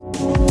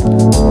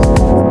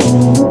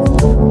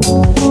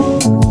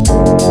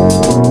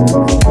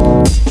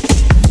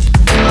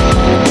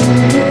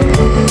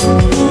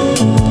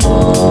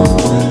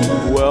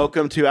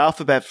to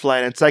Alphabet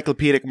Flight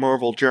Encyclopedic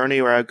Marvel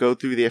Journey, where I go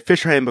through the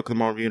official handbook of the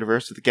Marvel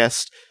Universe with a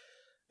guest,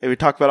 and we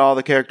talk about all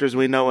the characters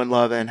we know and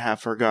love and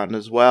have forgotten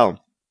as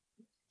well.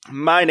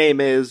 My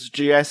name is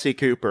Jesse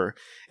Cooper,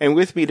 and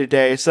with me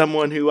today is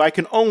someone who I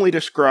can only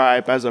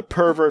describe as a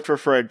pervert for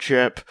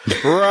friendship,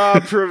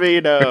 Rob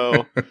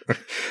Trevino.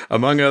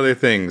 Among other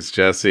things,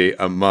 Jesse,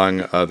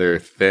 among other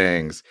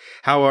things.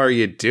 How are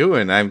you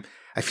doing? I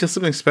feel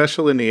something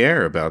special in the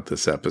air about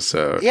this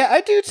episode. Yeah,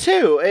 I do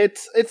too.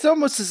 It's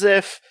almost as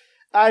if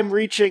I'm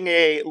reaching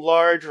a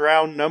large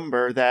round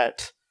number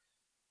that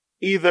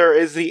either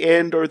is the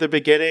end or the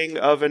beginning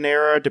of an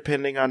era,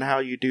 depending on how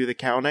you do the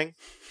counting.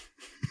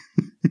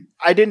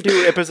 I didn't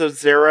do episode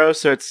 0,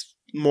 so it's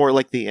more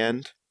like the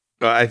end.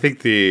 I think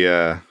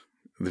the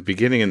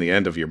beginning and the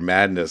end of your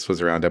madness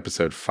was around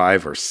episode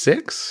 5 or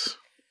 6,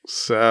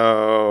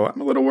 so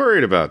I'm a little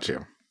worried about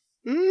you.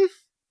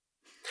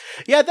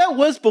 Yeah, that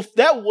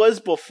was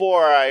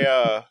before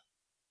I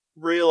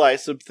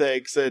realized some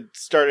things and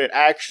started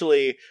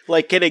actually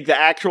like getting the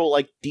actual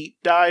like deep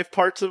dive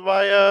parts of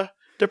my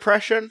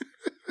depression.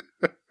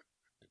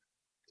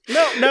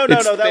 No.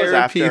 That was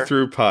after.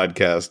 Through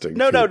podcasting.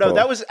 No.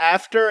 That was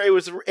after. It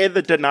was in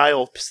the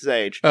denial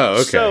stage.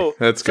 Oh, okay.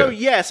 That's good. So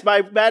yes,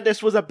 my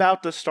madness was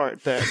about to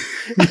start then.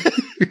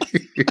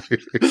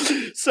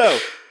 So,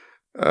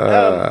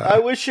 I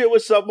wish it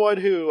was someone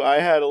who I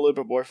had a little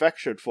bit more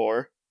affection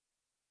for.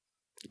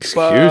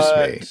 Excuse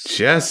me,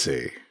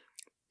 Jesse.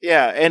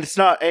 Yeah, and it's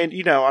not, and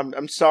you know,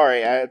 I'm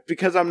sorry,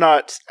 because I'm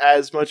not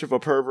as much of a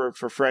pervert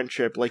for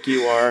friendship like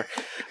you are.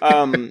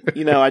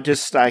 You know, I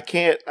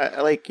can't,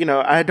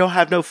 I don't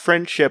have no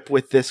friendship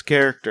with this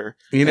character.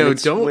 You know,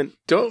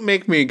 don't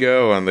make me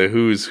go on the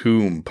Who's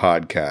Whom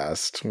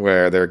podcast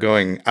where they're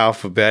going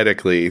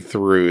alphabetically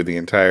through the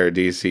entire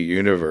DC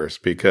universe,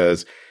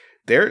 because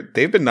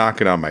they've been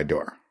knocking on my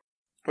door.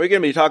 We're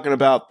going to be talking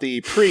about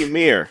the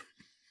premier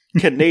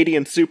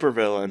Canadian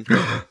supervillain.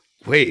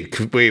 Wait,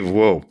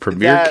 whoa.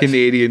 Premier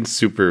Canadian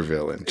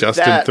supervillain.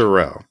 Justin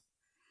Theroux.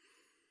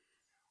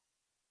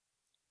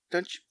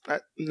 Don't you?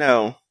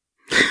 No.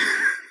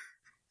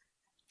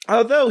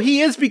 Although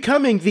he is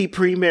becoming the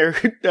premier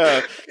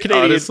Canadian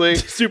Honestly,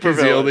 supervillain.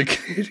 He's the only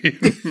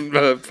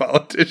Canadian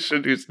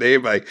politician whose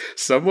name I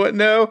somewhat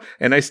know,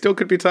 and I still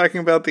could be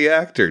talking about the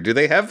actor. Do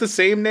they have the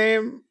same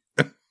name?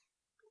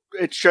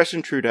 It's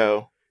Justin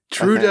Trudeau.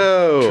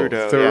 Trudeau.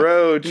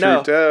 Theroux,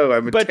 yeah. Trudeau. No,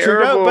 I'm a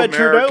terrible American.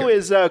 Trudeau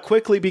is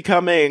quickly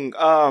becoming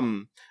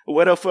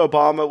what if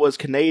Obama was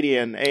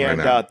Canadian, and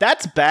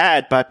that's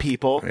bad by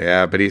people.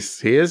 Yeah, but he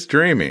is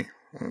dreamy.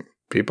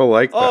 People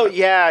like that. Oh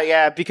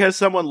yeah, because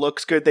someone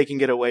looks good, they can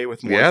get away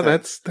with more. Yeah,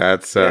 that's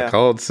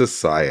called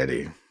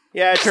society.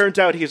 Yeah, it turns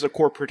out he's a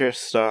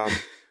corporatist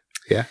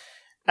yeah,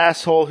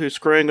 asshole who's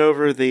screwing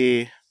over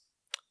the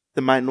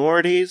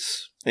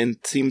minorities. And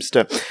seems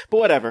to... But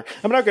whatever.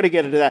 I'm not going to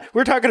get into that.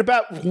 We're talking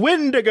about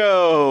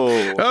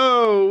Wendigo!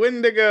 Oh,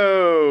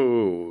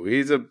 Wendigo!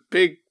 He's a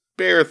big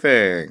bear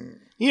thing.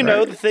 You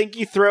know, the thing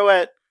you throw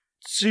at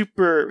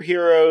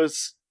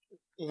superheroes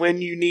when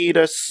you need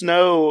a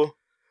snow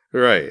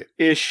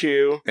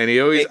issue. And he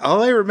always...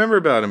 all I remember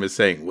about him is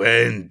saying,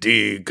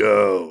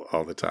 Wendigo,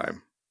 all the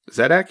time. Is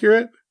that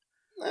accurate?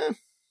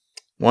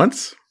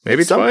 Once?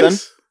 Maybe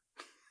twice?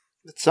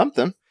 It's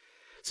something.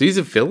 So he's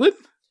a villain?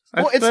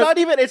 Well,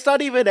 it's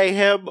not even a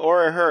him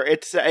or a her.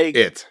 It's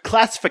a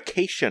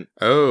classification.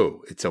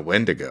 Oh, it's a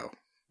Wendigo.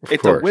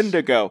 It's a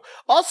Wendigo.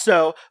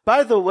 Also,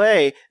 by the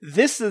way,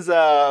 this is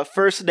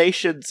First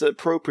Nations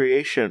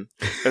appropriation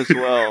as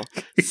well.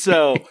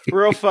 So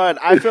real fun.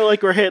 I feel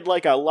like we're hitting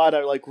like a lot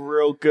of like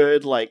real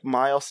good like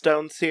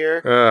milestones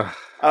here.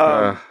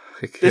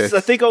 This is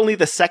I think only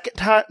the second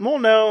time. Well,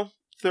 no,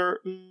 third.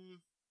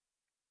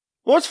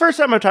 Well, it's the first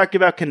time I'm talking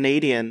about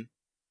Canadian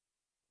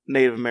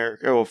Native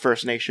American or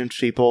First Nations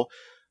people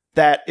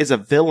that is a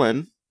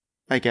villain,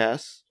 I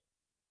guess.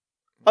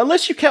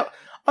 Unless you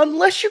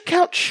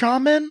count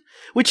Shaman,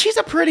 which he's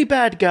a pretty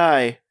bad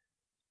guy.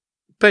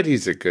 But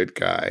he's a good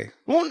guy.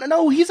 Well,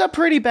 no, he's a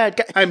pretty bad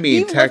guy. I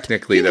mean,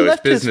 technically, though, his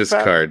business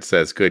card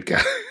says good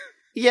guy.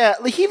 Yeah,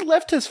 he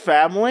left his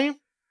family.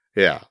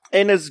 Yeah.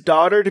 And his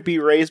daughter to be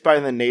raised by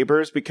the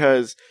neighbors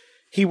because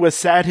he was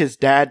sad his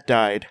dad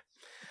died.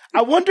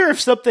 I wonder if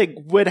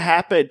something would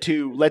happen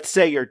to, let's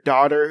say, your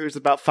daughter, who's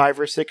about 5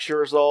 or 6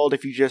 years old,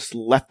 if you just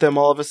left them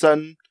all of a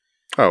sudden.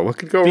 Oh, what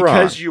could go wrong?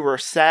 Because you were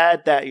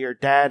sad that your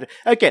dad...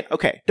 Again,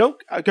 okay, don't...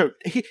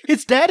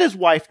 his dad, his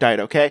wife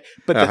died, okay?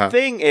 But the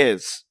thing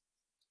is,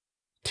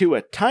 to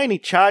a tiny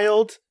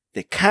child,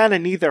 they kind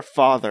of need their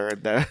father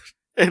in their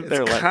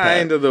It's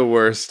kind of the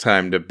worst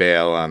time to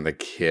bail on the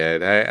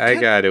kid. I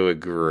got to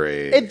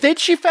agree. And then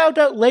she found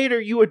out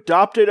later you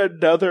adopted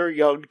another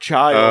young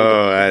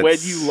child when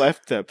you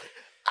left them.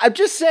 I'm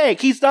just saying,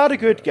 he's not a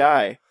good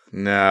guy.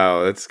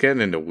 No, it's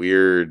getting into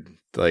weird,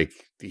 like,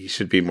 he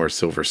should be more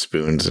silver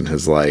spoons in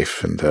his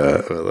life and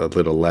a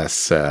little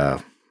less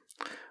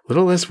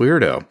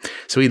weirdo.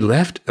 So he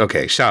left.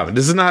 Okay, Shaman.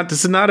 This is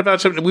not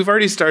about Shaman. We've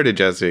already started,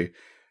 Jesse.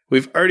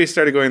 We've already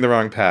started going the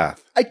wrong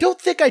path. I don't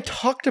think I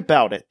talked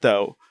about it,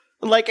 though.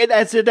 Like, and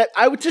as in,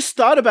 I just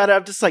thought about it.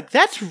 I'm just like,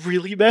 that's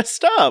really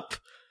messed up.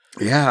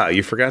 Yeah,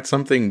 you forgot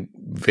something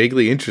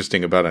vaguely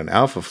interesting about an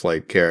Alpha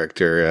Flight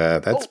character.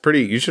 That's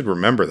pretty. You should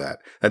remember that.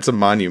 That's a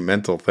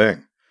monumental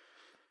thing.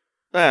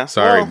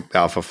 Sorry,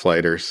 Alpha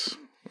Flighters.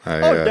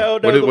 No.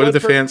 What do the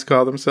fans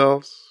call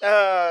themselves?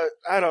 I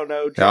don't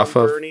know. John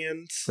Alpha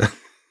Burnians.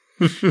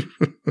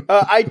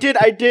 I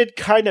did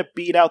kind of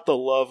beat out the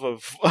love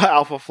of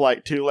Alpha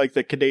Flight too, like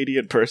the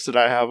Canadian person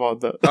I have on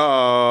the.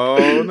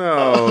 Oh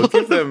no!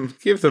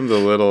 give them the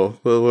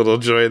little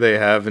joy they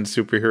have in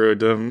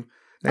superhero-dom.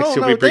 Next,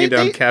 you'll be bringing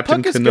down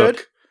Captain Puck Canuck.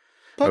 Is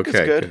Puck is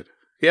good.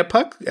 Yeah,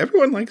 Puck.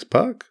 Everyone likes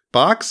Puck.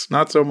 Box,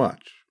 not so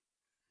much.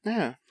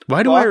 Yeah.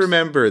 Why do I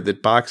remember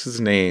that Box's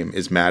name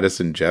is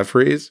Madison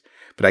Jeffries,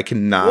 but I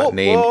cannot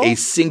name a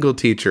single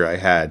teacher I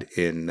had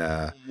in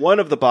one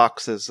of the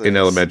boxes in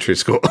elementary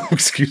school?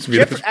 Excuse me,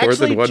 there's more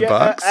than one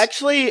box.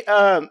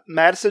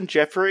 Madison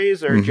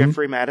Jeffries or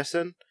Jeffrey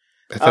Madison.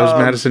 I thought it was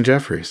Madison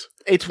Jeffries.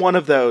 It's one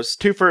of those.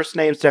 Two first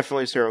names,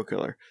 definitely serial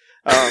killer.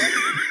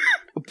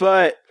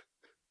 But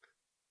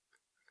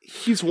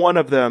he's one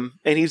of them,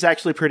 and he's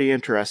actually pretty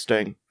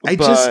interesting.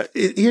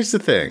 Here's the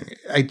thing.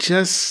 I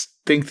just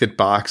think that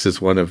Box is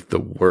one of the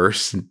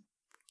worst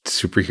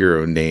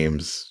superhero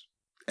names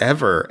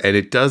ever, and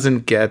it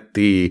doesn't get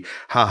the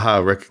haha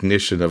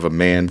recognition of a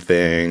Man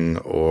Thing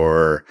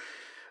or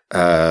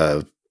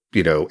Adam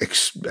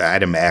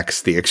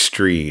X the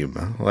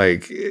Extreme.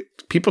 Like,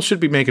 people should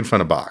be making fun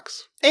of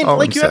Box. And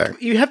like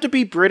you have to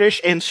be British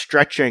and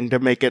stretching to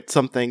make it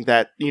something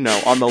that,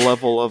 on the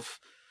level of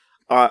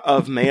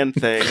Man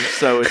Thing.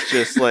 So it's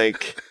just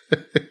like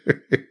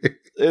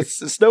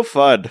it's no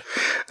fun.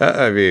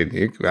 I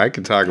mean, I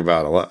can talk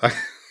about a lot.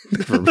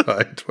 Never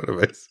mind. What am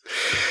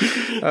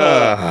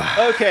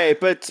I? Okay,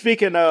 but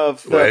speaking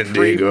of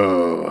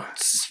Wendigo,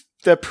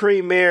 the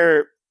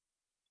premier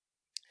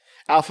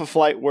Alpha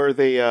Flight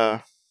worthy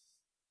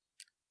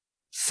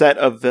set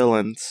of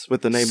villains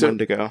with the name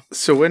Wendigo.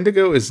 So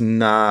Wendigo is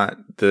not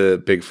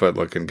the Bigfoot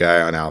looking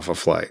guy on Alpha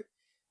Flight.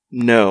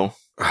 No.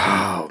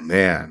 Oh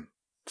man.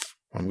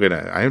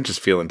 I'm just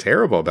feeling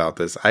terrible about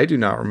this. I do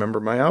not remember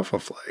my Alpha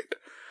Flight.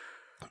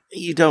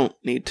 You don't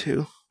need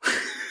to.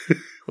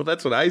 Well,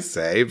 that's what I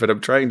say, but I'm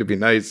trying to be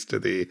nice to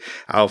the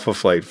Alpha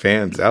Flight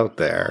fans out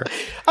there.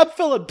 I'm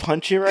feeling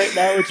punchy right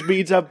now, which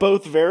means I'm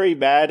both very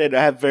mad and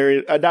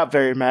not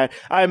very mad.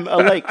 I'm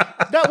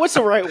what's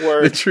the right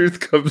word? The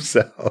truth comes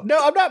out. No,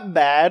 I'm not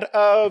mad.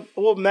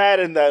 Mad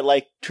in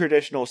the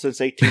traditional since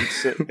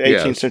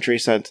 18th century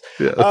sense.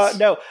 Yes.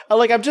 No,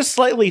 I'm just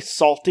slightly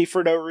salty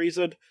for no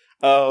reason.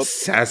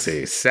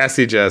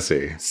 Sassy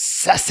Jesse.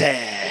 Sassy.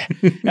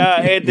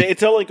 And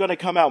it's only going to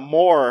come out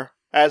more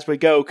as we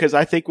go, because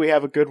I think we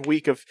have a good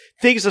week of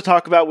things to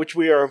talk about, which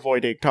we are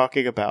avoiding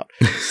talking about.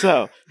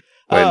 So,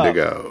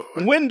 Wendigo.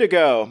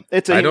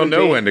 It's I don't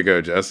know Wendigo,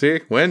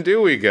 Jesse. When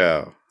do we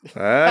go?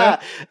 Hey,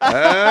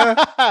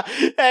 pack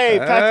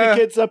the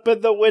kids up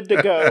in the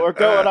Wendigo. We're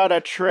going on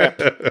a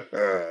trip.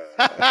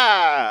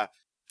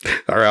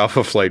 Our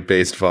Alpha Flight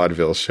based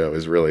vaudeville show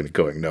is really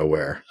going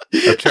nowhere.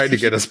 I've tried to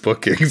get us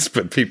bookings,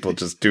 but people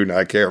just do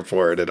not care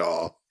for it at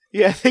all.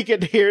 Yeah, they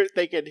can hear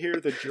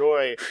the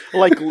joy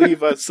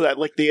leave us at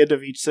the end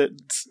of each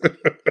sentence.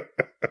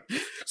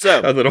 So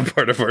a little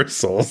part of our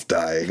souls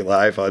dying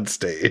live on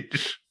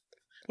stage.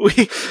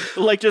 We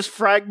just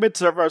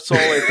fragments of our soul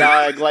are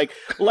dying.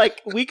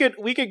 We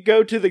could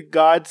go to the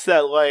gods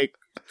that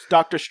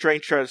Doctor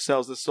Strange tries to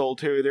sell the soul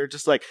to. They're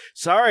just like,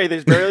 sorry,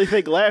 there's barely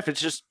anything left.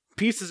 It's just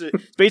pieces of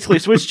basically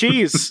Swiss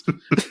cheese.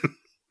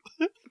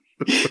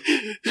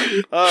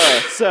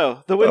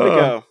 So the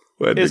Wendigo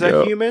is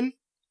a human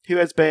who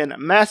has been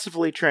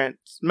magically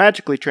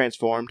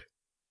transformed,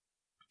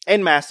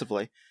 and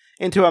massively,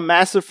 into a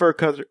massive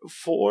fur-covered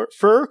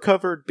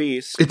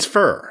beast. It's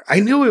fur. I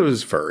knew it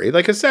was furry,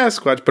 like a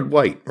Sasquatch, but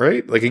white,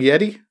 right? Like a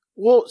Yeti?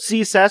 Well,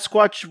 see,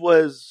 Sasquatch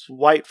was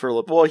white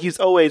he's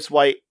always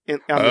white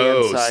on the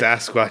inside.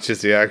 Sasquatch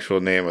is the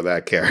actual name of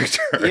that character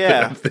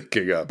that I'm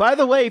thinking of. By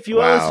the way, if you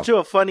want to listen to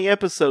a funny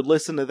episode,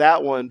 listen to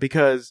that one,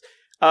 because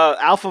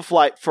Alpha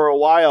Flight, for a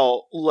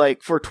while,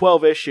 for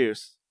 12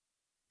 issues,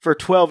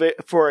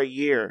 for a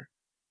year,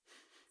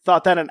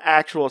 thought that an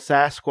actual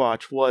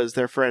Sasquatch was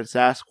their friend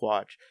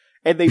Sasquatch.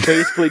 And they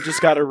basically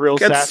just got a real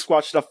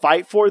Sasquatch to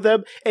fight for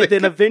them, and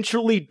then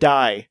eventually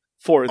die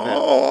for them.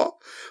 Oh,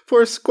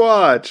 poor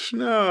Squatch!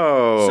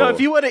 No. So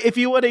if you want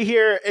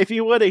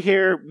to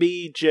hear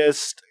me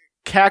just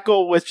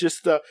cackle with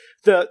just the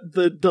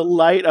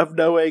delight of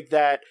knowing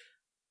that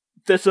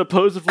the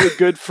supposedly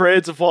good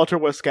friends of Walter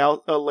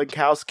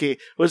Lankowski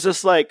was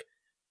just like,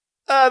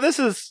 this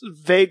is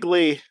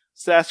vaguely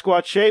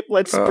Sasquatch shape.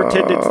 Let's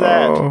pretend it's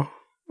that.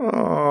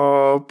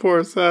 Oh, Oh,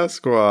 poor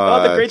Sasquatch.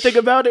 Oh, the great thing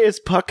about it is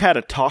Puck kind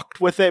of talked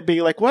with it,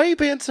 being like, "Why are you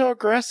being so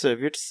aggressive?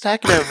 You're just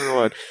attacking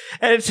everyone."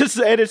 and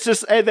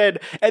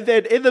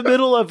then in the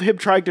middle of him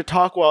trying to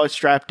talk while it's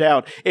strapped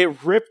down,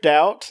 it ripped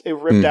out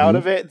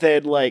of it,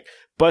 then like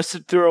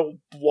busted through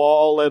a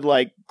wall and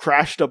like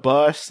crashed a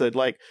bus and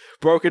like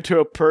broke into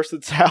a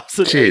person's house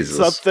and ate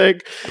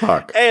something.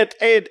 Puck. And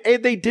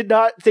they did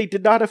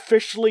not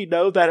officially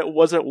know that it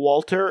wasn't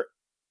Walter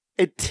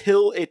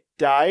until it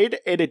died,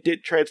 and it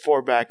did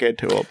transform back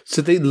into him.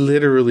 So they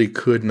literally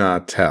could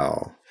not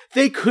tell.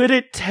 They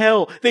couldn't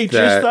tell. They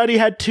just thought he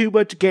had too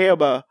much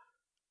gamma.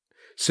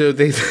 So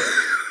they...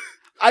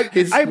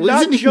 I'm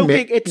not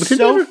joking. It's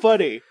so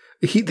funny.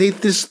 They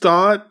just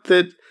thought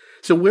that...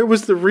 So where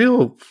was the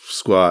real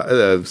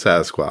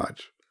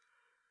Sasquatch?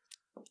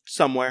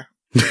 Somewhere.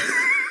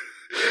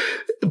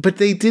 But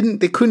they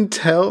couldn't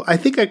tell. I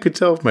think I could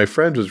tell if my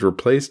friend was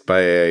replaced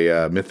by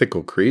a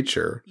mythical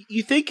creature.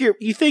 You think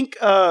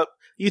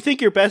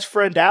your best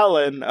friend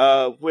Alan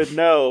would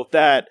know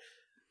that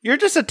you're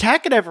just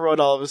attacking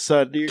everyone all of a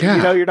sudden. You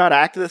know, you're not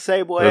acting the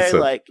same way.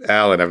 Listen,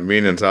 Alan, I've been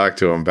meaning to talk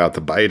to him about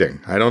the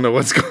biting. I don't know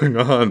what's going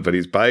on, but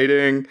he's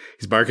biting.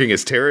 He's marking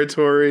his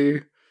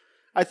territory.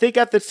 I think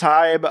at the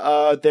time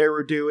they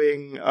were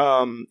doing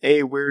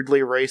a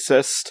weirdly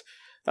racist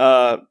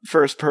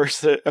First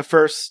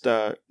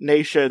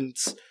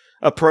Nations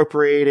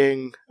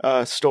appropriating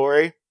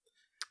story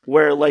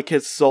where like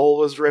his soul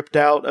was ripped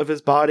out of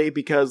his body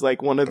because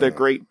like one of the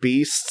great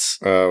beasts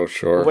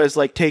was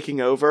like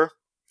taking over.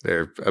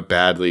 They're a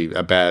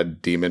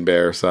bad demon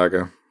bear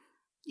saga.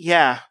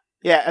 Yeah.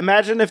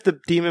 Imagine if the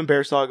demon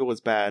bear saga was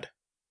bad,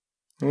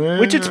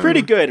 which it's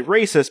pretty good,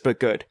 racist but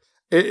good.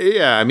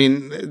 I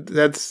mean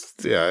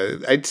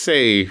I'd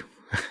say.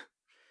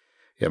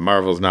 Yeah,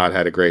 Marvel's not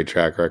had a great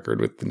track record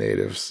with the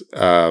natives,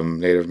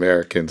 Native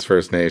Americans,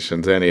 First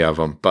Nations, any of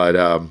them. But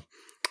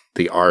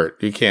the art,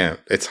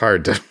 it's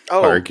hard to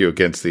argue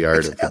against the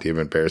art of the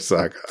Demon Bear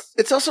saga.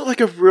 It's also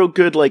like a real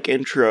good like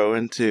intro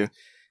into,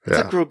 it's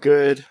like real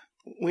good.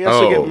 We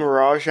also get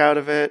Mirage out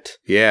of it.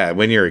 Yeah,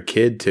 when you're a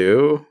kid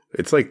too.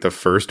 It's like the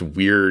first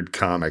weird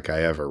comic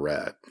I ever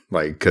read.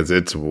 Like, because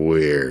it's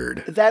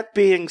weird. That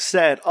being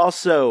said,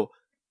 also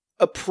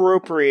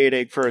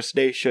appropriating First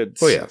Nations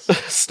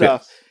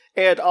stuff. Yes.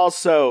 And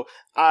also,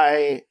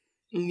 I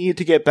need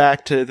to get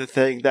back to the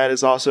thing that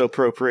is also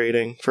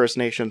appropriating First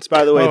Nations.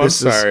 By the way,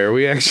 are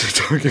we actually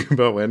talking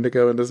about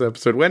Wendigo in this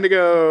episode?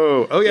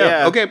 Wendigo! Oh,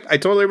 yeah. Okay, I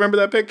totally remember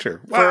that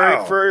picture.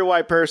 Wow. Furry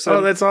white person.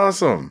 Oh, that's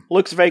awesome.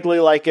 Looks vaguely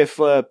like if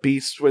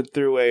Beast went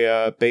through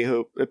a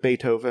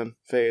Beethoven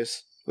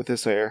phase with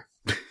his hair.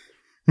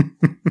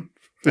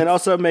 And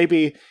also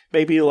maybe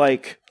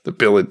like... The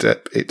Bill and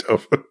Ted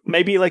Beethoven.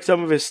 Maybe like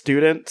some of his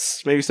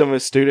students,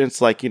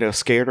 like,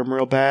 scared him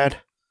real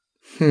bad.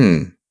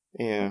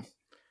 Yeah.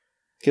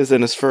 Because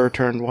then his fur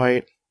turned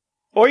white.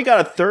 Or he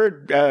got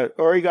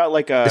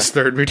his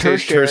third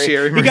mutation.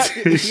 Tertiary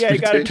mutation. He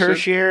got a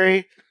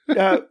tertiary.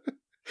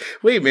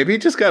 Wait, maybe he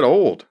just got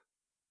old.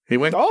 He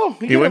could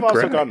have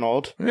also gotten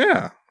old.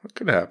 Yeah, that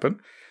could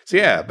happen. So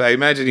yeah, but I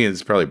imagine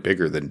he's probably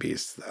bigger than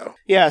Beast, though.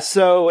 Yeah,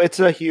 so it's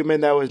a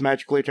human that was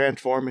magically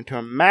transformed into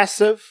a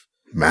massive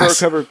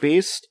fur-covered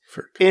beast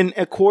in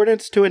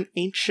accordance to an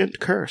ancient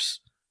curse.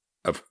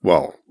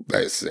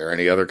 Is there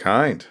any other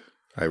kind?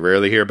 I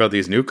rarely hear about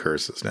these new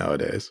curses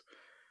nowadays.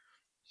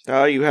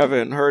 You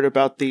haven't heard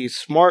about these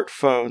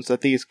smartphones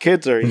that these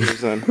kids are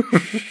using.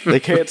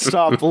 They can't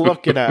stop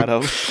looking at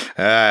them.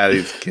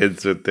 These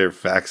kids with their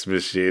fax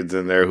machines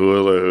and their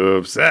hula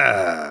hoops.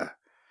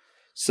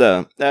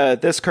 So,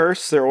 this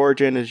curse, their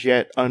origin is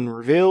yet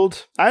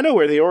unrevealed. I know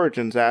where the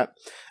origin's at.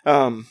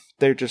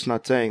 They're just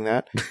not saying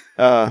that.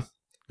 And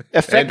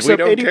we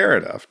don't care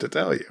enough to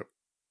tell you.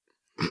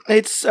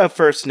 It's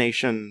First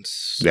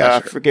Nations.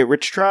 Yeah, sure. Forget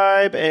which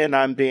tribe, and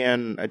I'm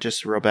being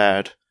just real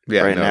bad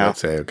now.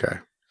 Let's say okay.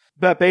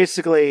 But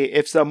basically,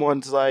 if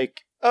someone's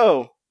like,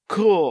 "Oh,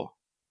 cool,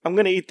 I'm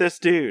gonna eat this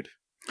dude,"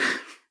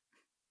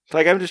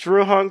 like I'm just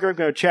real hungry, I'm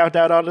gonna chow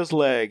down on his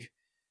leg.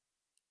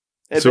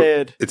 And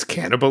then it's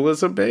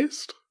cannibalism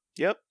based.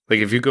 Yep. Like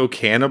if you go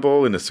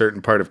cannibal in a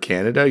certain part of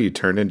Canada, you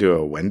turn into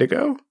a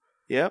Wendigo.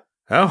 Yep.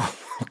 Oh,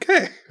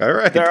 okay, all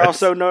right. They're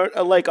also known,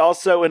 they're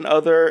also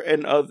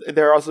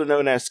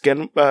known as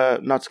not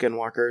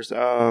skinwalkers.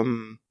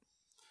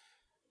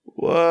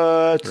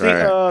 What's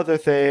the other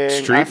thing?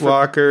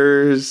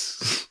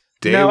 Streetwalkers,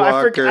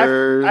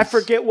 daywalkers. I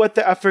forget what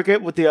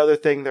the other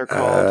thing they're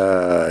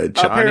called.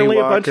 Johnny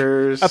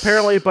walkers.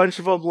 Apparently, a bunch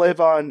of them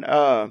live on.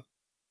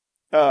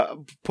 A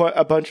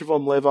bunch of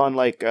them live on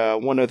like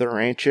one of the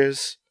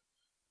ranches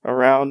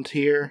around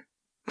here.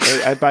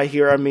 By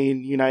here, I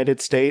mean United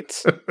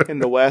States in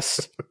the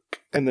west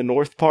and the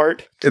north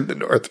part. In the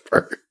north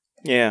part.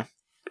 Yeah.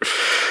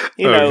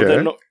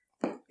 Know,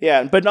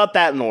 but not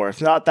that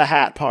north. Not the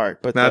hat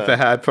part. But not the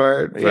hat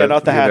part? Yeah,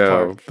 not the hat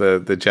part.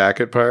 The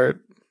jacket part?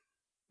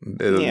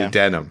 The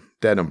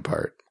denim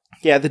part.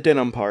 Yeah, the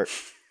denim part.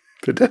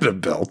 The denim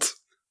belt.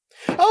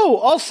 Oh,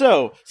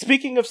 also,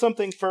 speaking of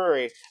something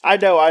furry, I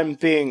know I'm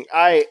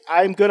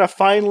gonna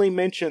finally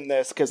mention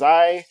this because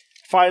I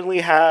finally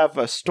have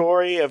a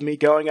story of me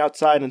going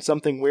outside and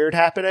something weird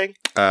happening.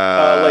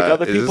 Like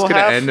other people have. Is this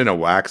gonna end in a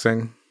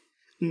waxing?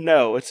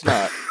 No, it's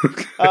not.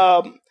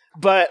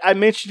 But I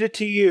mentioned it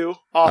to you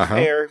off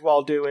air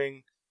while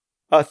doing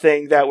a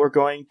thing that we're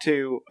going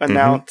to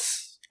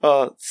announce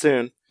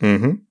soon.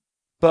 Mm-hmm.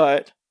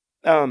 But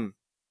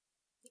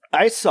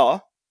I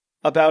saw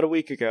about a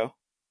week ago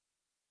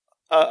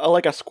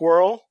like a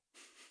squirrel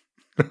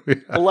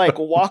like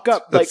walk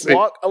up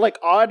like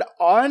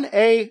on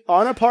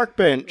a park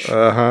bench.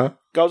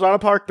 Goes on a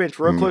park bench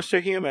real close to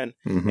a human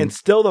and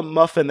steal the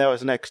muffin that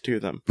was next to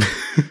them.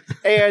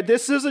 And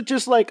this isn't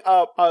just like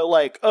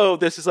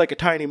this is like a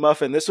tiny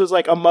muffin. This was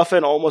like a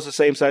muffin almost the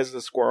same size as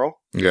a squirrel.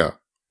 Yeah.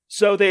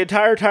 So the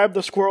entire time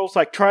the squirrels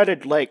like try to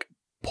like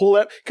pull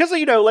it, because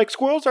like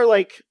squirrels are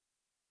like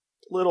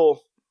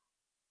little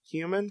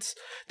humans.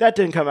 That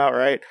didn't come out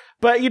right,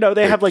 but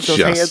they have like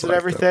those hands and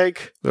everything.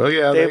 Oh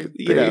yeah,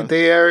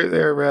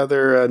 they're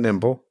rather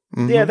nimble.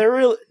 Mm-hmm. Yeah, they're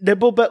real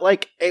nimble, but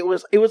like it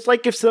was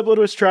like if someone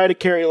was trying to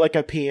carry like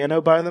a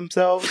piano by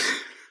themselves.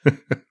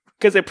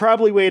 Because it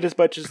probably weighed as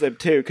much as them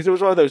too, because it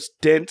was one of those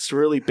dense,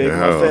 really big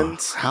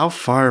muffins. How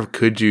far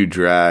could you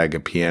drag a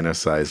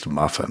piano-sized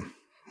muffin?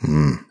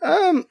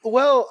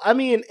 Well, I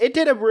mean, it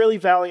did a really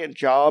valiant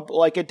job.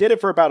 Like, it did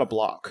it for about a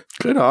block.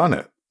 Good on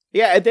it.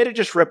 Yeah, and then it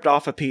just ripped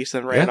off a piece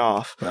and ran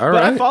off. All but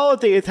right. I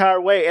followed the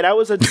entire way, and I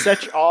was in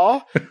such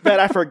awe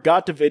that I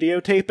forgot to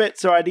videotape it,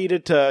 so I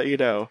needed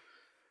to,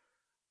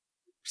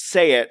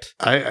 say it.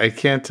 I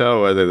can't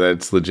tell whether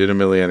that's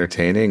legitimately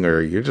entertaining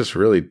or you're just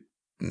really,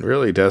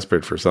 really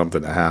desperate for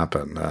something to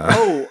happen.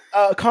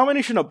 A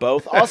combination of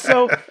both.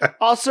 Also,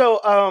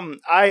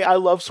 I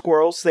love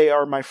squirrels. They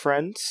are my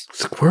friends.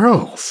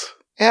 Squirrels?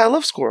 Yeah, I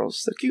love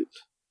squirrels. They're cute.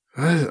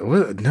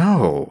 What?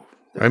 No.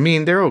 I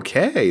mean, they're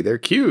okay. They're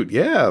cute,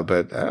 yeah,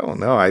 but I don't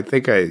know. I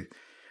think I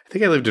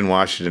lived in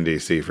Washington,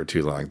 D.C. for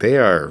too long. They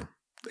are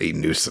a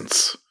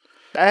nuisance.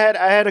 I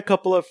had a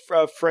couple of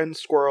friend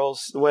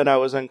squirrels when I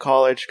was in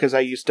college because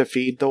I used to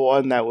feed the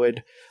one that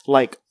would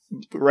like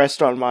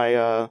rest on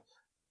my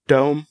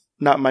dome,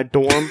 not my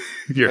dorm.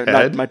 Your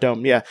head? Not my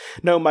dome, yeah.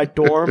 No, my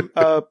dorm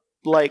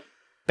like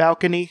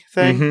balcony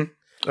thing.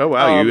 Mm-hmm. Oh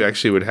wow, you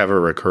actually would have a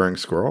recurring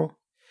squirrel?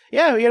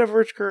 Yeah, we had a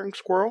recurring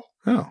squirrel.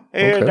 Oh,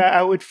 okay. And I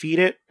I would feed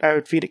it. I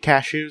would feed it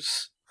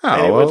cashews. Oh,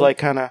 and it would like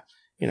kind of,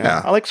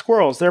 yeah. I like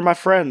squirrels. They're my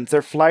friends.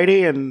 They're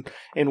flighty and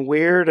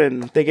weird,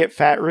 and they get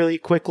fat really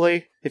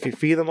quickly if you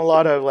feed them a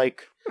lot of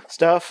like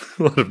stuff.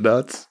 A lot of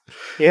nuts.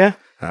 Yeah.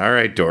 All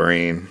right,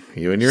 Doreen,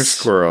 you and your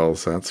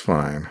squirrels. That's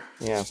fine.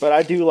 Yeah, but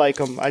I do like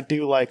them.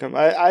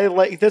 I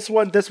like this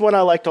one. This one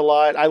I liked a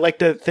lot. I like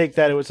to think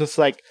that it was just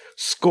like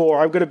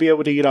score. I'm going to be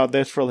able to eat on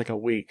this for like a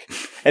week,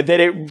 and then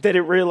it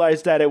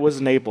realized that it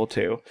wasn't able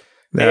to.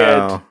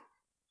 No,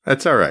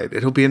 that's all right.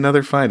 It'll be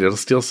another find. It'll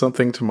steal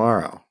something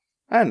tomorrow.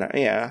 I know.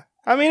 Yeah.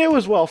 I mean, it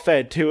was well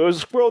fed too. It was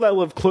a squirrel that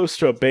lived close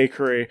to a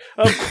bakery.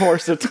 Of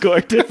course, it's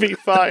going to be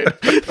fine.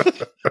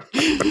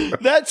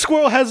 That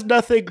squirrel has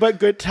nothing but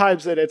good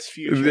times in its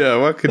future. Yeah,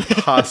 what could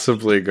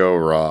possibly go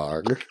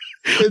wrong?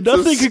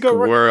 Nothing could go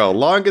wrong. Squirrel,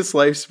 longest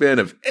lifespan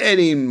of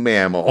any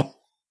mammal.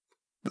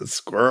 The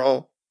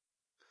squirrel.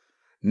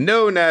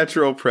 No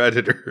natural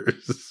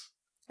predators.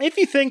 If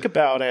you think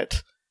about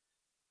it,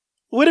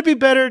 would it be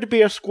better to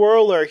be a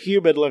squirrel or a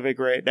human living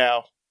right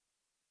now?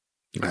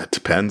 It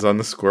depends on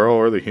the squirrel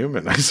or the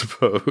human, I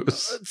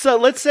suppose. So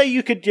let's say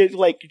you could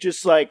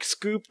just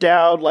scoop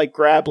down, like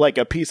grab like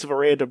a piece of a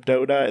random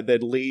donut and then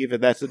leave,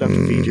 and that's enough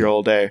to feed your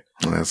whole day.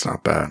 That's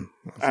not bad.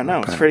 I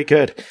know, it's pretty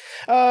good.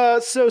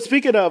 So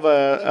speaking of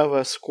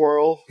a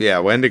squirrel, yeah,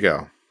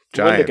 Wendigo,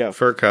 giant, Wendigo.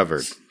 Fur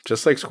covered,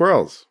 just like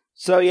squirrels.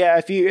 So yeah,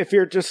 if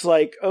you're just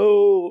like,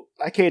 oh,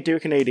 I can't do a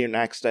Canadian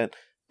accent,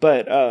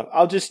 but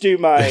I'll just do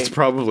my. It's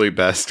probably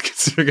best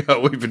considering how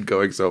we've been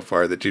going so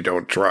far that you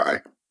don't try.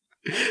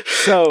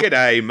 So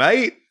g'day,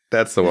 mate.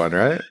 That's the one,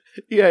 right?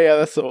 Yeah,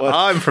 that's the one.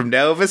 I'm from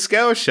Nova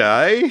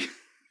Scotia.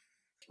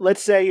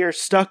 Let's say you're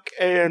stuck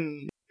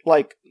in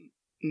like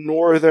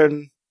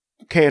northern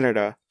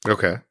Canada.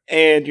 Okay.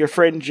 And your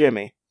friend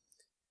Jimmy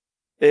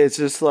is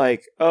just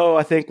like, oh,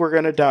 I think we're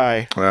gonna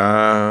die.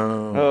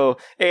 Oh,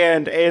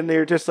 and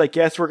they're just like,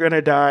 yes, we're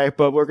gonna die,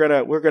 but we're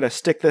gonna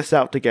stick this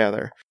out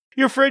together.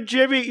 Your friend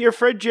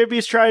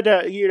Jimmy's trying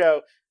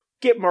to,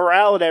 get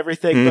morale and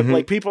everything, but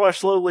like people are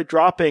slowly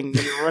dropping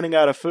and you're running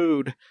out of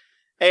food.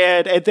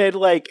 And then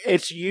like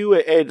it's you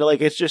and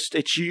like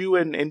it's you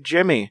and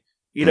Jimmy,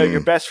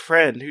 your best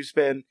friend who's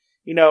been,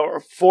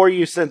 for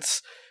you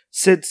since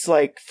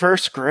like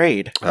first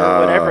grade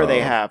or whatever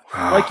they have.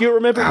 Like you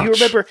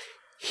remember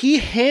he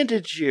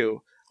handed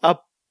you a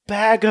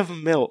bag of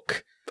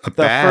milk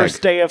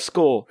first day of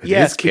school.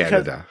 Yes,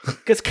 Canada.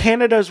 Because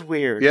Canada's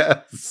weird.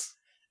 Yes.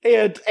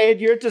 And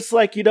you're just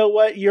like, you know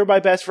what? You're my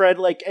best friend.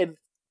 Like, and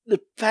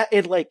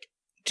like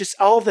just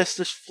all this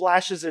just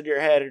flashes in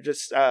your head, and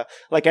just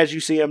like as you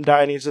see him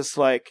dying, he's just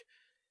like,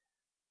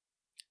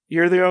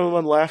 "You're the only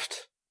one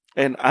left,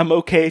 and I'm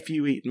okay if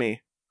you eat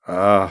me.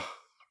 And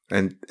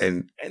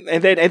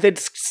And then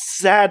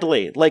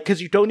sadly, like,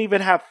 because you don't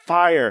even have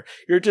fire,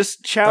 you're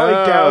just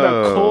chowing down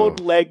a cold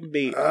leg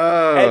meat.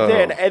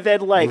 And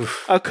then like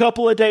Oof. a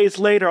couple of days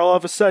later, all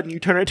of a sudden you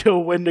turn into a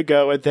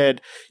Wendigo, and then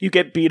you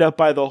get beat up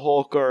by the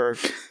Hulk or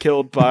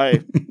killed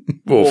by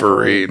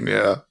Wolverine.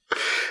 Yeah.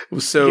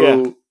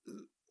 So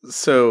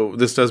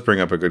this does bring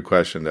up a good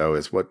question, though,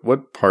 is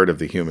what part of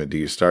the human do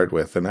you start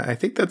with? And I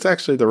think that's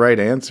actually the right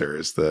answer,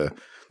 is the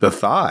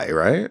thigh,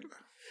 right?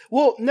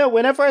 Well, no,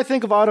 whenever I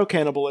think of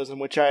auto-cannibalism,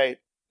 which I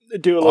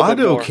do a little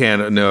bit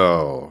more.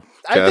 No.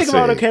 I think of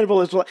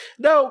auto-cannibalism.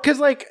 No,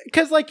 because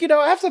you know,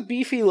 I have some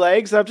beefy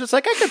legs. I'm just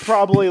like, I could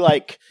probably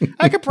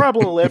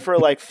live for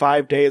like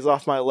 5 days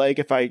off my leg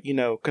if I, you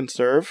know,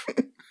 conserve.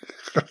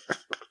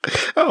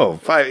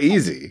 Oh,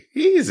 easy.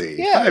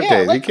 Yeah, 5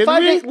 days. like You kidding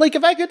 5 me? days, like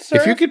if I could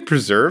serve, If you could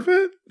preserve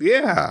it,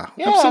 yeah,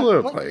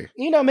 absolutely. like,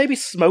 you know, maybe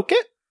smoke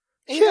it.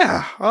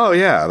 Yeah. Oh,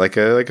 yeah. Like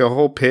a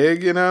whole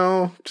pig, you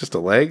know, just a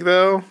leg,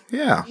 though.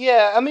 Yeah.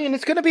 Yeah, I mean,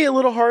 it's going to be a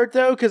little hard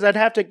though, because I'd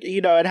have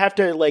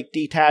to like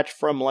detach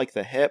from like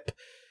the hip.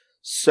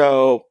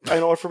 So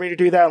in order for me to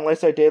do that,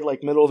 unless I did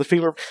like middle of the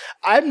femur,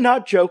 I'm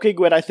not joking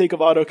when I think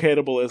of auto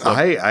cannibalism.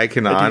 I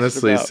can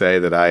honestly say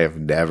that I have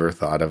never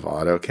thought of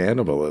auto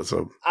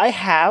cannibalism. I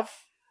have.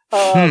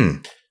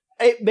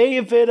 It may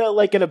have been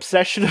like an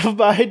obsession of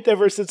mine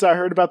ever since I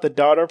heard about the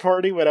Donner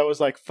Party when I was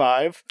like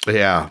 5.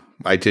 Yeah,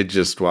 I did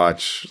just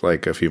watch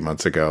like a few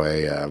months ago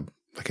a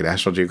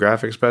National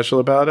Geographic special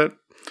about it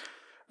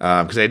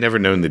because I'd never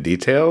known the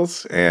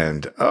details,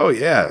 and oh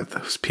yeah,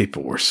 those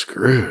people were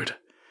screwed.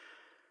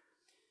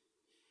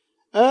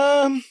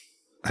 I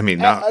mean,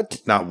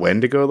 not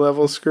Wendigo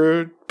level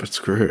screwed, but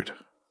screwed.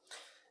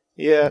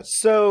 Yeah.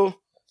 So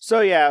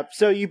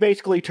you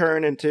basically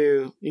turn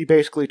into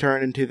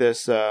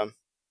this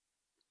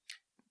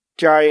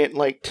giant,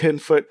 like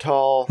 10-foot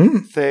tall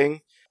thing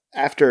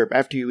after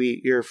you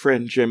eat your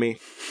friend Jimmy.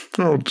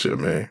 Oh,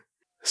 Jimmy.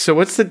 So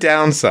what's the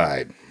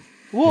downside?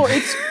 Well,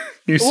 it's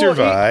you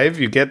survive.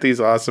 You get these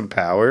awesome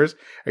powers.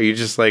 Are you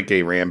just like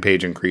a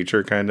rampaging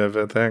creature kind of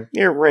a thing?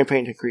 You're a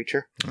rampaging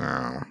creature.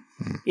 Oh.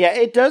 Yeah,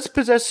 it does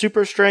possess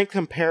super strength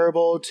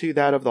comparable to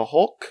that of the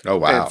Hulk. Oh,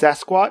 wow. And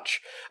Sasquatch.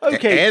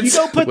 Okay, you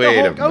don't put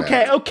the Hulk.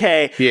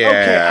 Okay. Yeah,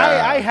 okay.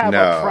 I have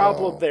a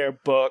problem there,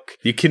 book.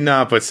 You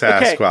cannot put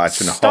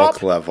Sasquatch in a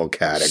Hulk level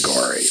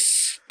category.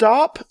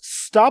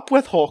 Stop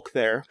with Hulk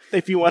there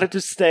if you want it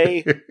to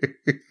stay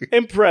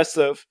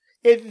impressive.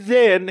 And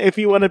then, if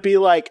you want to be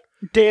like,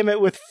 damn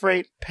it with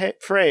praise,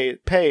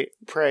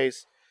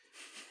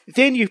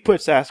 then you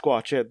put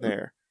Sasquatch in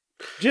there.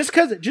 Just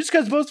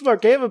because most of our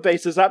gamma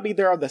base does not mean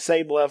they're on the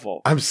same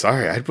level. I'm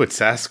sorry, I'd put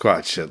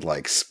Sasquatch at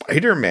like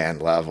Spider-Man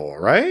level,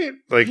 right?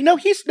 Like, you know,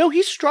 he's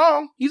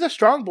strong. He's a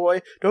strong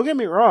boy. Don't get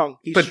me wrong.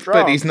 He's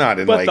strong. But he's not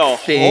in like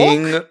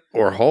Thing Hulk?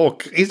 Or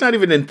Hulk. He's not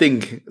even in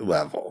Thing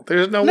level.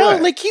 There's no way. No,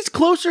 like he's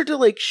closer to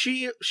like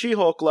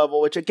She-Hulk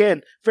level, which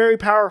again, very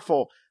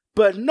powerful,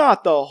 but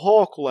not the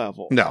Hulk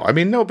level. No, I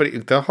mean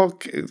the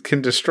Hulk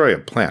can destroy a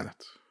planet.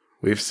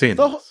 We've seen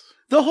this.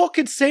 The Hulk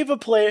can save a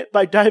planet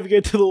by diving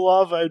into the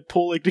lava and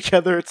pulling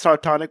together its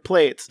tectonic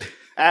plates.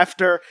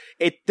 After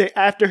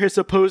his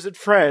supposed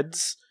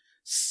friends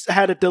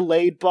had a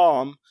delayed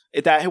bomb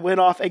that went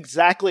off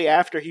exactly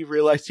after he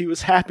realized he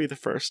was happy the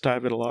first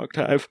time in a long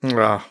time.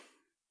 Oh,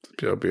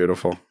 it's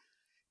beautiful.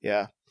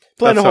 Yeah.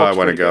 That's how I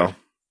want to go. Good.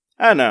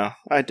 I know,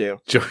 I do.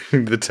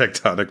 Joining the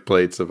tectonic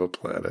plates of a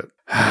planet.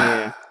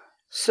 Yeah.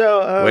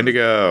 So,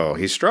 Wendigo,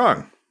 he's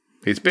strong.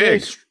 He's big.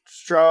 He's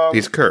strong.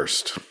 He's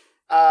cursed.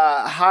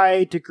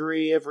 High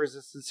degree of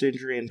resistance,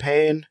 injury, and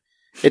pain.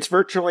 It's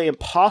virtually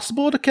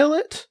impossible to kill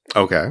it.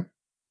 Okay.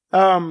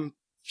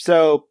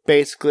 So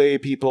basically,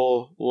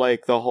 people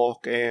like the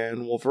Hulk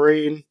and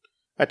Wolverine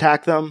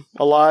attack them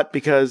a lot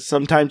because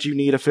sometimes you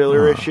need a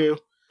filler issue.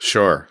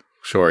 Sure.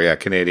 Yeah,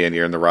 Canadian.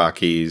 You're in the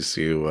Rockies.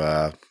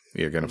 You're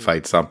gonna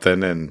fight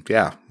something, and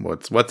yeah,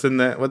 what's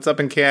up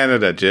in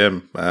Canada,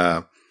 Jim?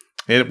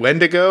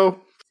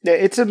 Wendigo.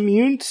 It's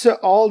immune to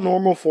all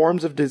normal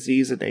forms of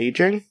disease and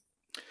aging.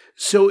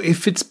 So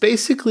if it's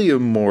basically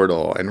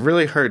immortal and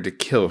really hard to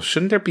kill,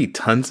 shouldn't there be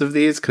tons of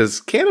these? Because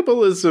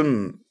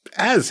cannibalism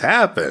has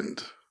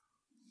happened.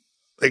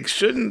 Like,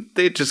 shouldn't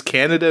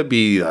Canada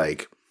be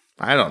like,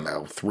 I don't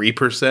know,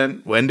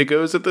 3%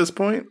 Wendigos at this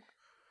point?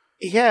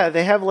 Yeah,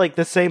 they have like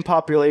the same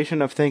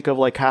population of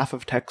like half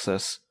of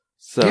Texas.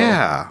 So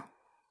yeah.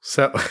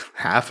 So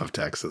half of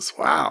Texas.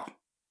 Wow.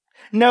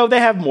 No, they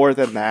have more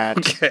than that.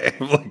 Okay.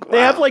 Wow. They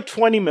have like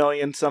 20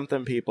 million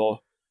something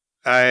people.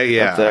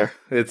 Yeah, up there.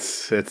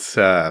 It's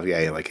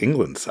like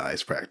England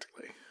size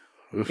practically.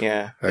 Oof.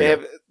 Yeah,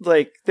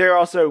 they're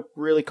also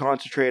really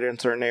concentrated in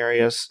certain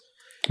areas.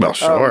 Well,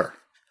 sure.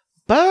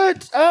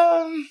 But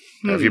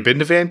have you been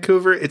to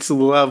Vancouver? It's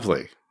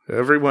lovely.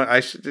 Everyone,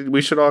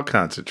 we should all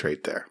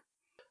concentrate there.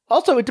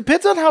 Also, it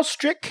depends on how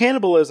strict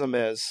cannibalism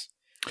is,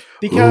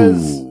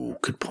 because Ooh,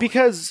 good point.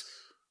 because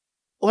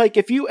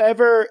if you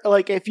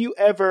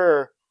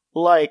ever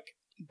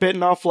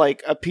bitten off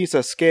like a piece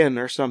of skin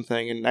or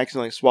something and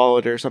accidentally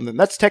swallowed it or something,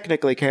 that's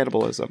technically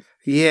cannibalism.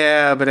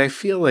 Yeah, but I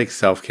feel like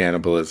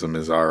self-cannibalism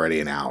is already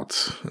an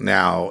out.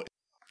 Now,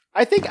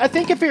 I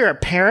think if you're a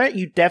parent,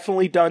 you've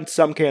definitely done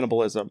some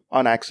cannibalism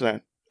on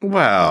accident.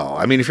 well,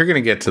 I mean, if you're going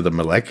to get to the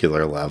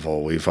molecular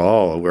level, we're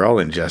all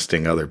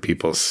ingesting other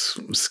people's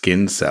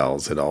skin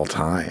cells at all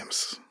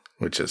times,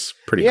 which is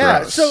pretty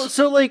gross.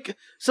 So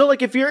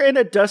like if you're in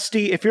a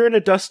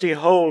dusty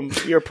home,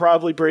 you're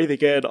probably breathing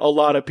in a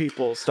lot of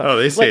people's stuff. Oh,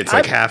 they say it's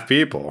like half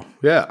people.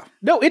 Yeah.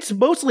 No,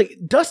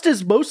 dust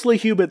is mostly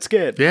human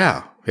skin.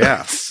 Yeah.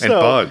 Yeah. So- and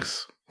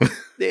bugs.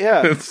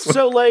 Yeah.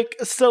 So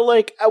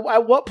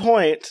at what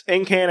point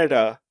in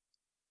Canada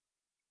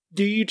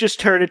do you just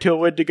turn into a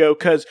Wendigo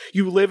because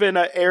you live in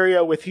an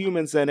area with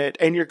humans in it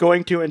and you're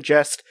going to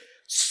ingest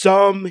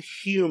some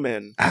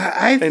human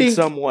I think, in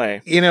some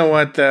way? You know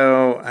what,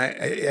 though?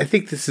 I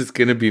think this is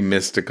going to be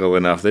mystical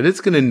enough that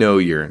it's going to know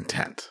your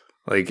intent.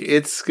 Like,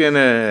 it's going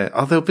to...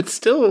 but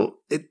still,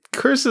 it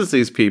curses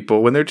these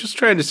people when they're just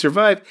trying to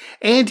survive.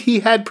 And he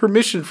had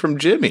permission from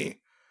Jimmy.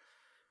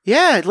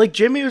 Yeah, like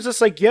Jimmy was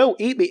just like, "Yo,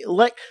 eat me,"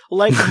 like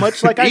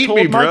much like I eat told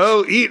me, Mike,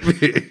 bro, eat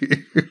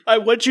me. I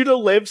want you to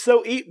live,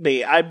 so eat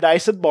me. I'm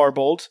nice and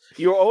marbled.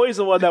 You're always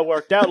the one that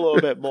worked out a little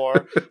bit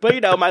more,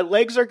 but my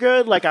legs are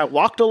good. Like I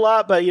walked a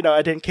lot, but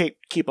I didn't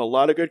keep a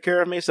lot of good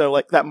care of me. So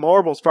like that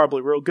marble's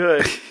probably real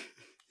good.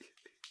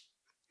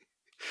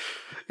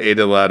 Ate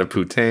a lot of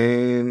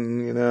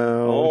poutine,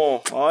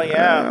 Oh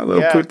yeah, a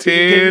little yeah.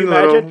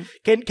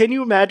 poutine. Can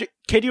you imagine?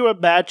 Can you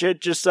imagine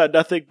just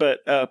nothing but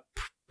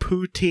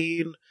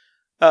poutine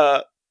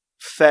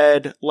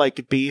fed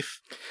like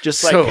beef,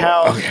 just like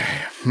how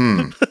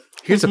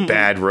Here's a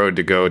bad road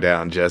to go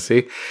down,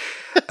 Jesse.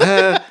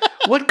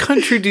 What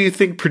country do you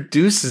think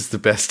produces the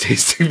best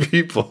tasting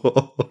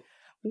people?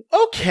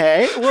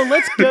 Okay, well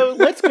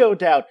let's go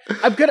down.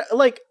 I'm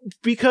gonna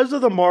because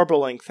of the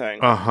marbling thing.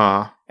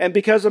 And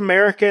because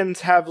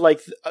Americans have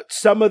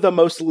some of the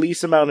most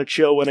least amount of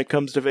chill when it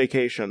comes to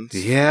vacations.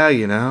 Yeah,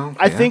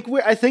 I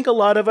think a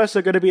lot of us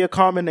are going to be a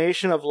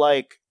combination of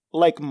like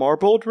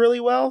marbled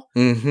really well.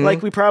 Mm-hmm.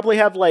 Like we probably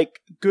have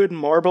good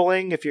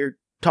marbling if you're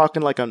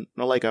talking like a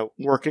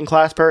working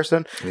class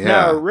person. Yeah.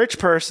 Now a rich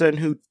person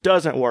who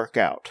doesn't work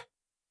out.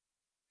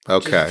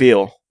 Okay.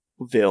 Veal.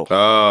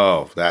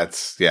 Oh,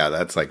 that's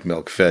like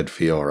milk-fed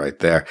veal right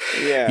there.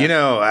 Yeah.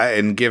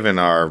 And given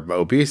our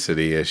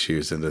obesity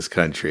issues in this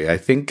country, I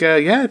think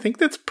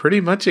that's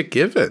pretty much a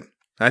given.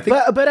 I think,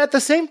 but at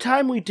the same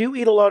time, we do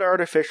eat a lot of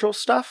artificial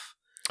stuff.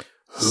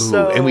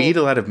 And we eat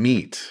a lot of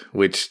meat,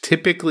 which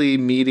typically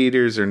meat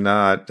eaters are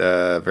not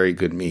very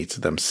good meats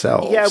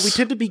themselves. Yeah, we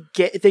tend to be.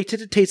 They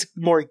tend to taste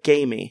more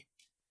gamey.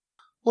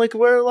 Like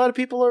where a lot of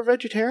people are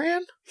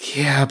vegetarian?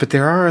 Yeah, but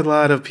there are a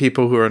lot of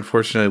people who are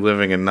unfortunately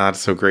living in not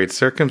so great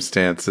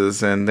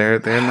circumstances, and they're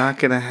not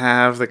going to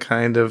have the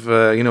kind of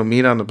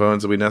meat on the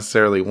bones that we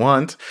necessarily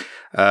want.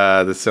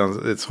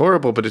 It's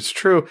horrible, but it's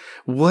true.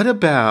 What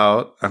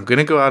about? I'm going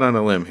to go out on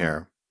a limb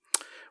here.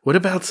 What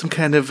about some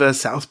kind of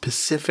South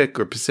Pacific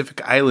or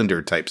Pacific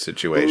Islander type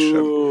situation?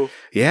 Ooh.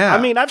 Yeah,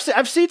 I mean, I've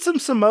seen some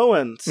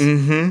Samoans.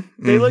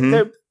 Mm-hmm. They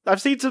look.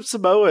 I've seen some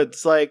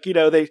Samoans.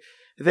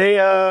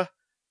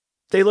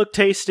 They look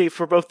tasty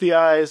for both the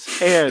eyes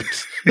and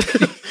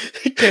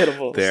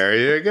cannibals. There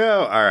you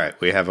go. All right,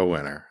 we have a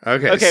winner.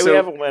 Okay, so we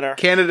have a winner.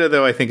 Canada,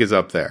 though, I think is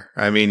up there.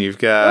 I mean, you've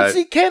got... Let's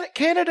see,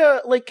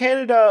 Canada,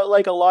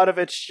 a lot of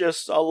it's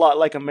just a lot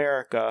like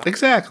America.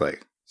 Exactly.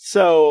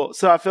 So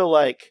I feel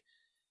like...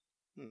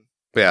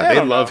 Yeah,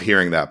 they love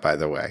hearing that, by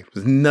the way.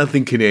 There's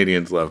nothing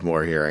Canadians love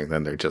more hearing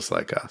than they're just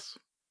like us.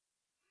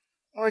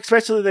 Well,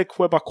 especially the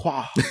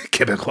Quebecois.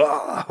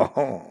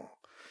 Quebecois.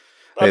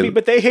 I mean,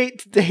 but they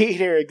hate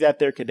hearing that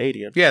they're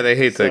Canadian. Yeah, they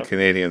hate the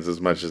Canadians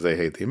as much as they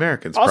hate the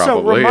Americans. Also,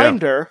 probably,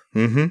 reminder: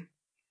 yeah.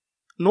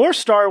 North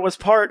Star was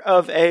part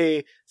of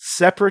a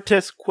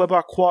separatist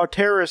Quebecois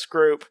terrorist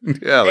group,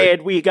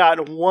 and we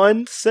got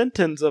one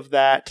sentence of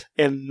that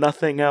and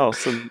nothing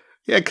else. And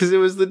yeah, because it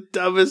was the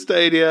dumbest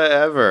idea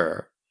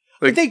ever.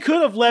 They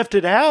could have left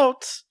it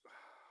out.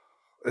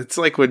 It's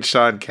like when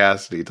Sean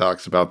Cassidy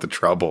talks about the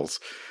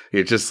Troubles.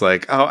 You're just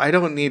like, oh, I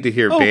don't need to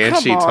hear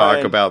Banshee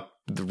talk about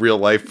the real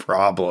life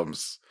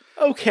problems.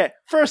 Okay,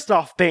 first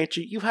off,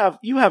 Banshee, you have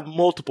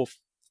multiple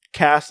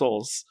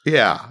castles.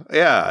 Yeah,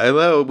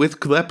 hello,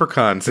 with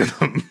leprechauns in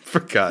them, for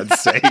God's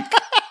sake.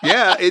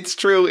 Yeah, it's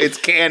true. It's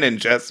canon,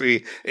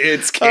 Jesse.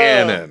 It's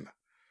canon.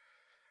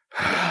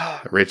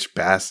 Rich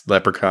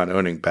leprechaun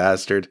owning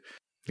bastard.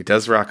 He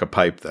does rock a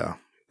pipe, though.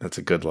 That's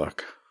a good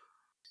look.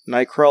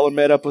 Nightcrawler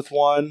met up with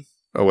one.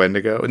 A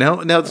Wendigo.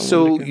 Now,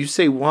 so you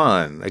say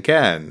one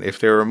again.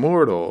 If they're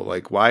immortal,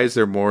 why is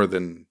there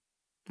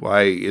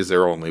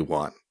only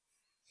one?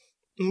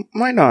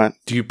 Why not?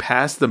 Do you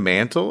pass the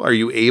mantle? Are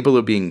you able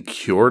of being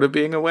cured of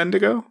being a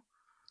Wendigo?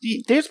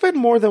 There's been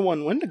more than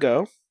one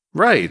Wendigo.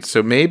 Right.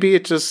 So maybe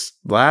it just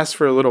lasts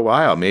for a little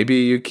while. Maybe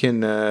you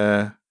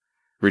can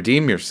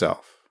redeem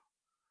yourself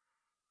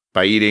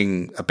by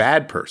eating a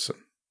bad person.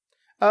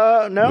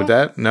 No. Would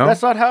that no?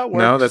 That's not how it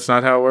works. No, that's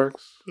not how it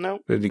works. No.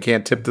 You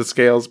can't tip the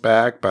scales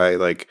back by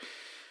like,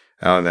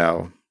 I don't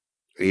know,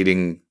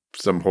 eating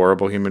some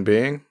horrible human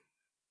being.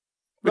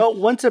 Well,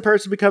 once a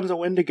person becomes a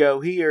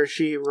Wendigo, he or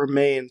she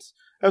remains.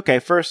 Okay,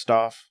 first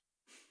off,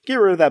 get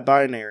rid of that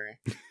binary.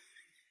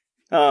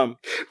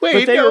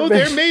 Wait, no,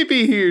 there may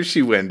be he or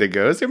she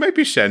Wendigos. There might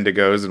be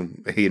Shendigos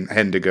and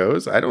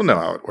Hendigos. I don't know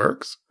how it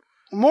works.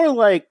 More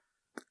like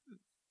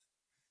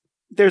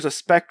there's a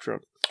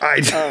spectrum.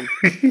 There's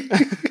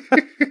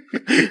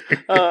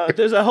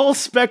a whole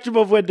spectrum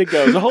of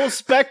Wendigos, a whole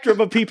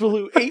spectrum of people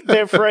who ate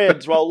their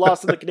friends while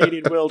lost in the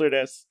Canadian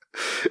wilderness.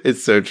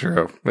 It's so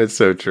true. It's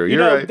so true.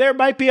 You're right. There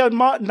might be a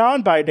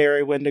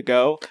non-binary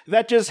Wendigo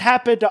that just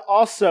happened to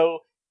also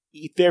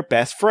eat their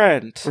best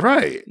friend.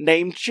 Right.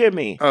 Named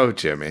Jimmy. Oh,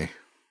 Jimmy.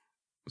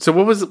 So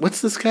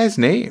what's this guy's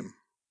name?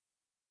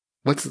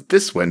 What's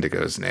this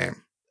Wendigo's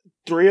name?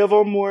 3 of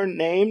them were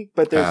named,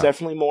 but there's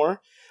definitely more.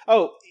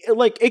 Oh,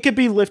 like it could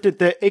be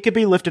lifted. It could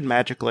be lifted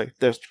magically.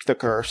 There's the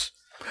curse.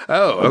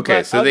 Oh, okay.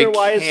 But so they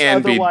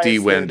can be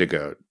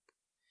de-Wendigoed.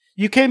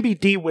 You can be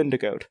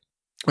de-Wendigoed.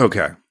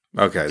 Okay.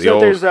 Okay.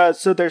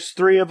 There's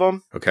 3 of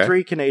them. Okay.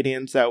 3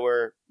 Canadians that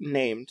were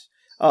named.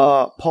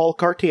 Paul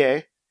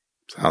Cartier.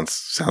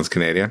 Sounds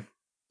Canadian.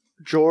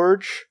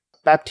 George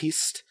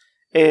Baptiste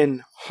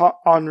and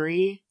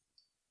Henri.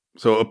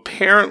 So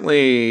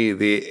apparently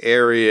the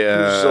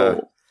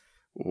area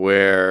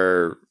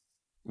where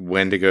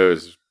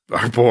Wendigos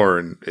are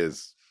born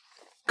is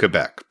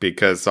Quebec,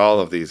 because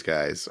all of these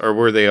guys, or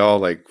were they all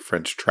like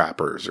French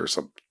trappers or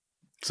some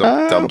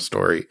dumb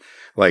story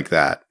like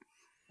that?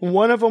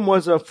 One of them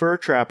was a fur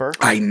trapper.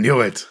 I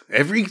knew it.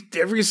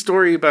 Every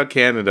story about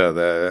Canada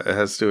that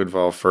has to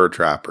involve fur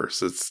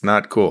trappers. It's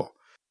not cool.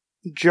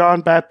 John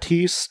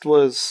Baptiste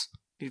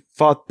he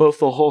fought both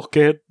the Hulk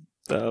and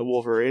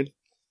Wolverine.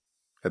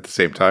 At the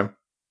same time?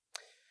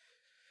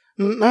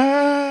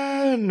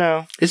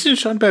 No. Isn't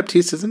Jean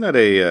Baptiste, isn't that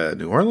a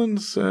New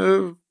Orleans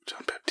Jean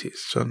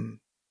Baptiste?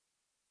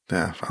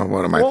 Yeah,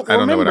 what am I? I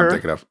don't know what I'm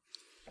thinking of.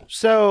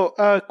 So,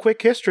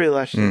 quick history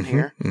lesson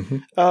here. Mm-hmm.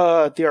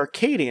 The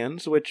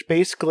Arcadians, which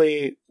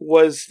basically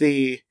was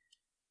the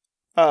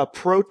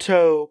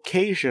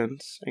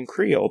Proto-Cajuns and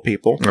Creole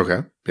people.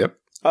 Okay, yep.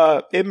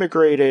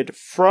 Immigrated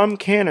from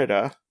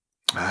Canada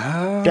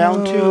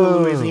down to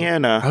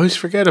Louisiana. I always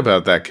forget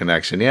about that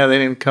connection. Yeah, they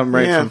didn't come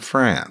from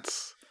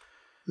France.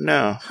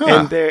 No.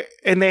 Huh.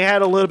 And they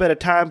had a little bit of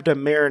time to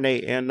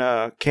marinate in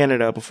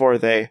Canada before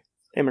they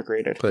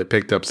immigrated. So they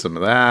picked up some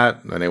of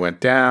that, and they went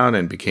down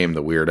and became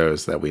the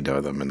weirdos that we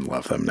know them and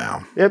love them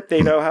now. Yep,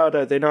 they know how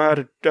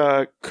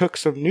to cook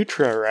some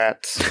Nutria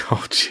rats.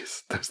 Oh,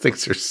 jeez, those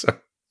things are so.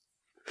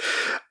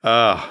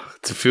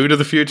 It's a food of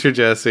the future,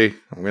 Jesse.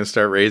 I'm going to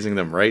start raising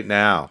them right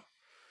now.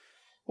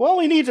 Well,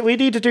 we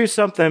need to do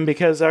something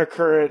because our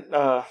current.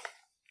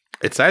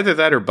 It's either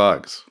that or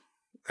bugs.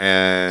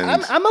 And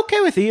I'm okay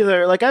with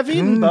either. Like I've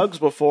eaten bugs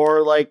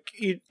before. Like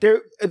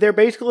they're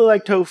basically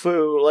like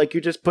tofu. Like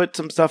you just put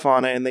some stuff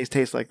on it and they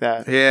taste like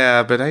that.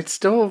 Yeah, but I'd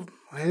still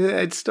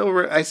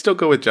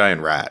go with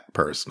giant rat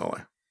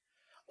personally.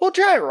 Well,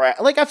 giant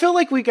rat. Like I feel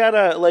like we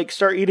gotta like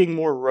start eating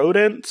more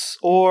rodents,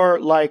 or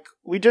like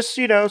we just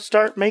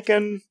start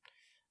making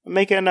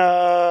breeding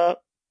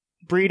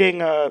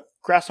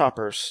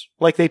grasshoppers.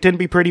 Like they tend to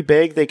be pretty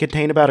big. They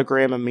contain about 1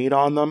 gram of meat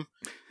on them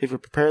if you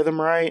prepare them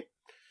right.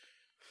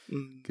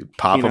 Could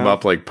pop them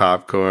up like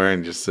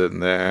popcorn, just sitting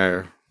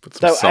there. Put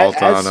some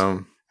salt on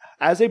them.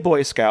 As a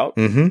Boy Scout,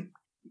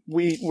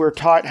 we were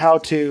taught how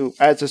to,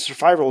 as a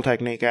survival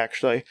technique,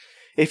 actually,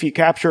 if you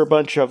capture a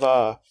bunch of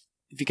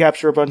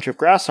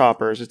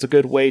grasshoppers, it's a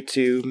good way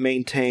to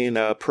maintain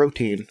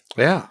protein.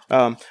 Yeah.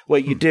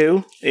 What you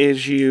do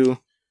is you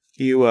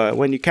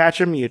when you catch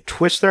them, you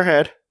twist their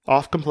head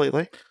off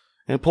completely.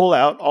 And pull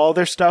out all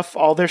their stuff.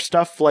 All their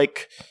stuff,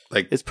 like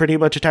is pretty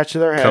much attached to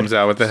their head. Comes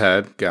out with the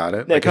head. Got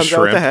it. It comes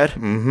out with the head.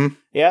 Mm-hmm.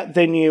 Yeah.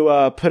 Then you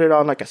put it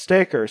on like a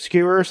stick or a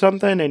skewer or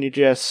something, and you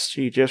just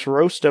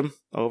roast them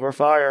over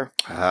fire.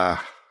 Yeah.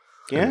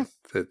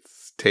 It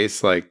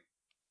tastes like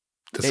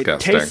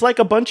disgusting. It tastes like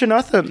a bunch of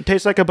nothing.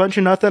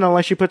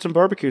 Unless you put some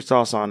barbecue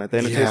sauce on it.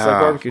 Then it tastes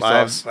like barbecue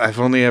sauce. I've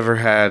only ever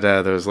had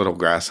those little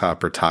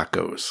grasshopper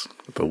tacos,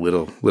 the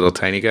little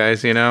tiny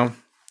guys. Yeah.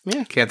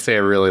 Can't say I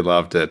really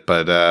loved it,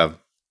 but it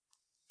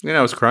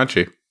was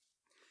crunchy.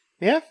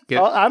 Yeah.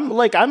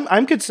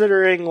 I'm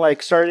considering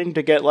like starting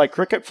to get like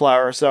cricket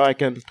flour so I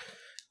can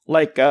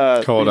like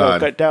hold on.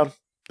 cut down.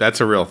 That's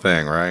a real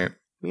thing, right?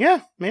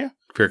 Yeah.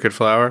 Cricket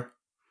flour?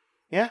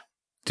 Yeah.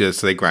 Just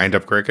so they grind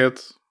up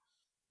crickets?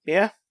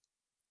 Yeah.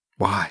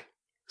 Why?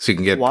 So you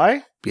can get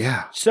Why?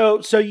 Yeah.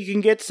 So you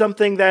can get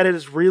something that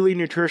is really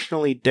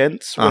nutritionally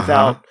dense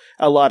without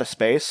a lot of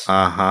space.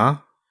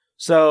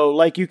 So,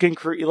 like, you can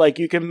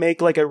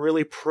make like a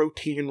really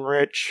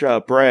protein-rich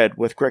bread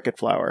with cricket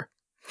flour.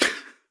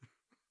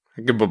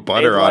 I can put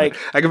butter on it.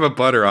 I can put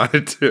butter on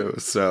it too.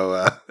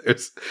 So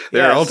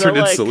there are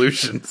alternate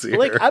solutions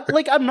here.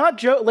 I'm not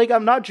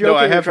joking. No,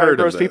 I have heard of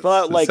gross this. people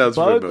out. Like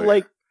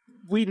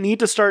we need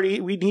to start.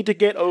 We need to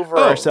get over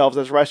ourselves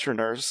as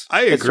Westerners.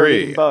 I and start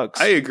agree. eating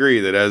bugs. I agree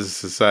that as a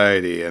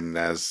society and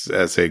as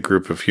a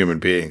group of human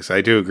beings,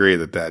 I do agree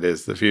that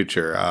is the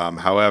future.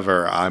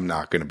 However, I'm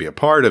not going to be a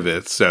part of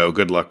it. So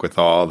good luck with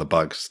all the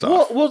bug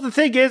stuff. Well, the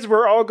thing is,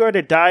 we're all going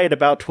to die in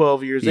about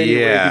 12 years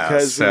anyway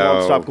because we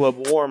won't stop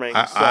global warming.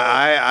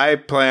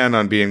 I plan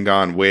on being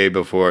gone way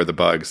before the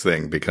bugs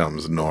thing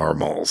becomes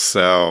normal.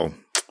 So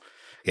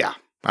yeah,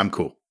 I'm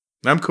cool.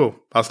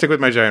 I'll stick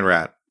with my giant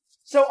rat.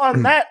 So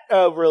on that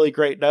really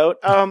great note,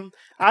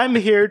 I'm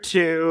here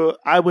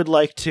I would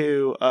like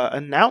to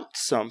announce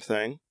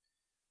something,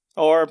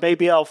 or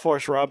maybe I'll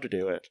force Rob to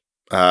do it.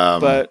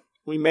 But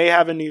we may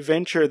have a new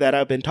venture that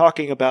I've been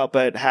talking about,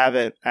 but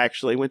haven't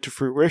actually went to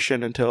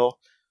fruition until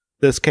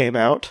this came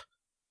out.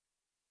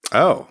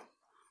 Oh,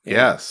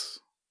 yes.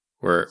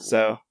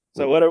 So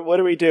what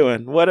are we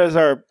doing? What is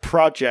our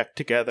project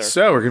together?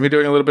 So we're going to be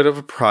doing a little bit of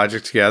a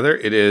project together.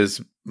 It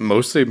is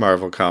mostly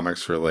Marvel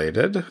Comics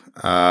related,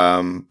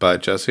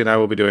 but Jesse and I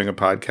will be doing a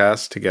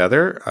podcast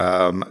together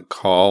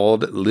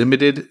called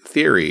Limited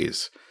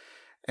Theories.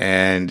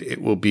 And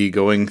it will be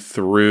going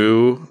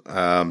through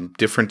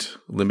different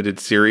limited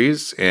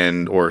series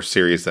or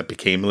series that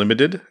became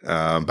limited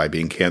by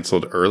being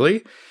canceled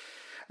early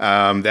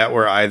that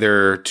were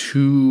either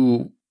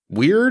too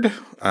weird,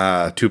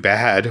 too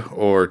bad,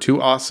 or too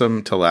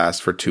awesome to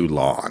last for too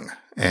long.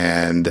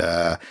 And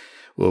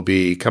we'll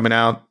be coming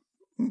out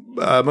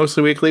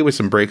mostly weekly with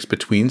some breaks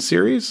between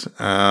series,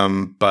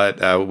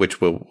 but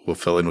which we'll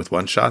fill in with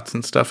one-shots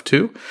and stuff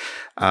too.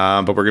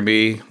 But we're going to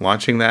be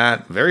launching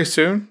that very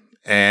soon.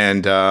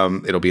 And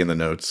it'll be in the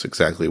notes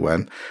exactly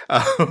when.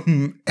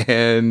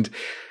 And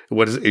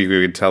what is it? Are you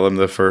going to tell them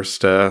the first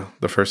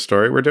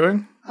story we're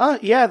doing?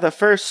 Yeah, the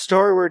first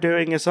story we're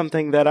doing is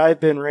something that I've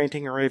been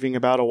ranting and raving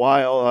about a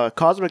while,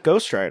 Cosmic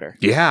Ghost Rider.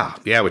 Yeah,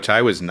 which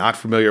I was not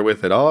familiar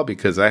with at all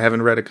because I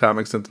haven't read a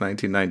comic since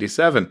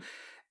 1997.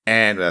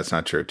 And that's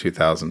not true,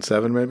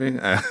 2007 maybe.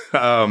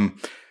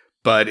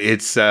 But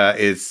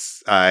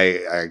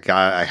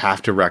I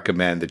have to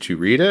recommend that you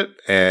read it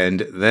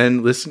and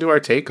then listen to our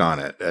take on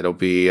it. It'll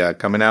be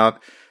coming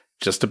out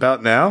just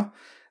about now.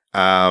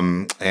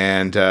 And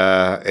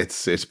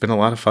it's been a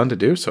lot of fun to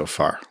do so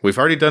far. We've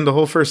already done the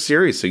whole first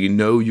series, so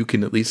you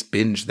can at least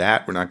binge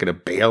that. We're not going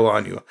to bail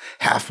on you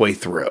halfway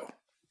through.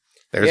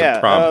 There's a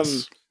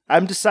promise.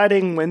 I'm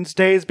deciding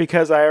Wednesdays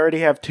because I already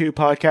have 2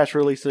 podcasts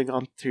releasing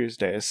on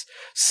Tuesdays.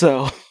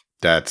 So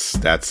that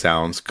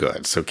sounds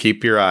good. So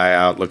keep your eye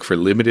out. Look for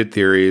Limited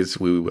Theories.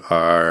 We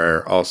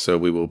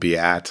will be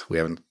at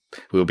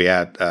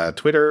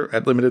Twitter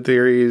at Limited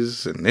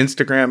Theories and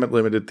Instagram at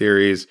Limited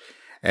Theories.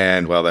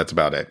 And well, that's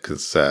about it.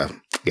 Cause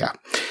yeah.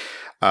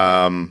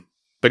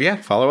 But yeah,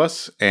 follow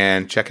us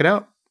and check it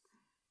out.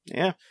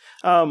 Yeah.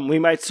 We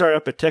might start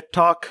up a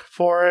TikTok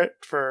for it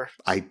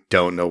I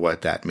don't know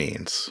what that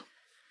means.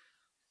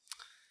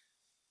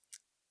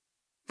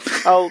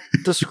 I'll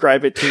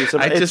describe it to you.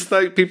 I just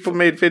thought people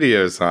made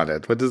videos on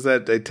it. What does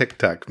that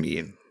TikTok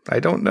mean? I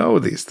don't know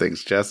these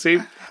things, Jesse.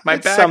 My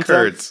back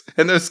hurts,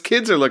 and those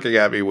kids are looking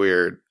at me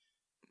weird.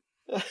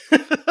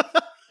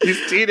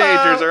 These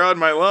teenagers are on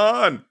my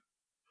lawn.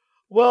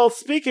 Well,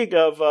 speaking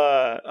of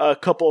a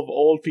couple of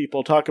old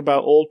people, talk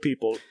about old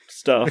people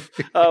stuff.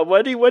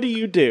 What do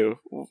you do?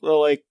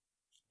 Like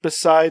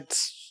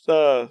besides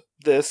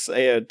this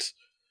and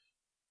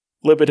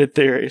Limited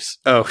Theories?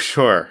 Oh,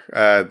 sure.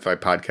 My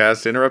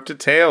podcast,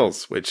 Interrupted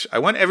Tales, which I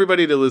want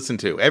everybody to listen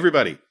to.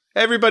 Everybody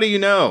you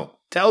know.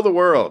 Tell the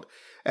world.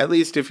 At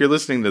least if you're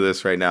listening to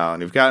this right now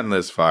and you've gotten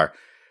this far,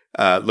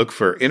 look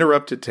for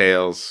Interrupted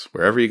Tales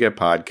wherever you get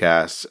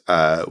podcasts.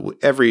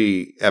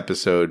 Every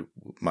episode,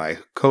 my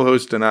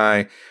co-host and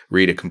I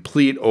read a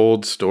complete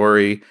old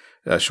story,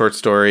 a short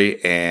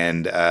story,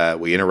 and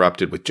we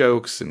interrupt it with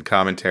jokes and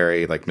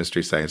commentary like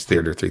Mystery Science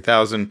Theater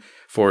 3000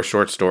 for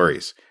short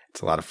stories. It's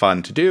a lot of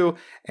fun to do,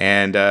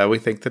 and we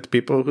think that the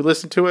people who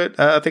listen to it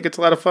think it's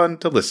a lot of fun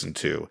to listen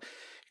to. You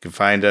can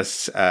find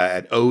us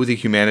at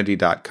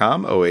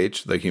ohthehumanity.com,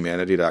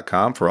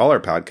 ohthehumanity.com for all our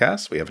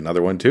podcasts. We have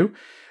another one too.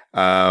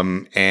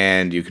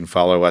 And you can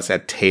follow us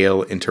at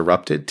Tale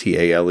Interrupted,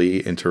 Tale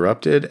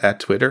Interrupted at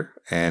Twitter,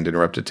 and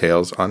Interrupted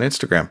Tales on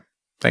Instagram.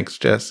 Thanks,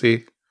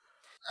 Jesse.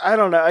 I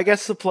don't know. I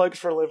guess the plug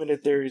for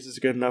Limited Theories is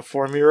good enough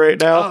for me right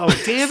now.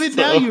 Oh, damn it.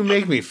 Now you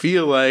make me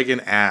feel like an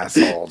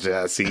asshole,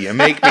 Jesse. You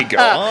make me go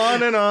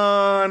on,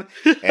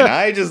 and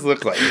I just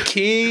look like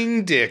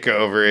King Dick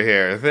over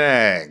here.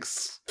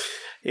 Thanks.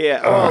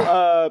 Yeah.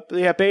 Well,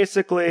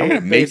 basically. I'm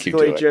going to make you do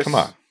it.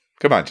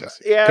 Come on,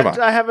 Jesse. Yeah, come on.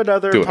 I have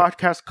another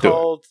podcast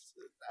called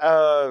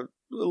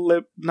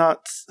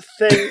Lipnuts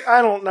thing.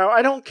 I don't know.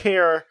 I don't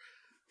care.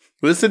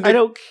 Listen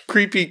to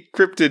creepy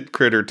cryptid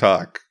critter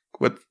talk.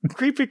 What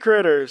creepy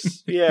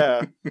critters?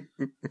 Yeah.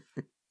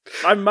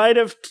 I might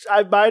have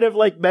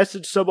like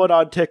messaged someone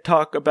on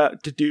TikTok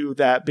about to do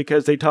that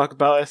because they talk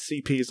about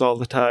SCPs all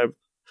the time.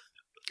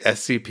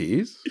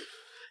 SCPs?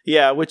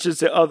 Yeah, which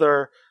is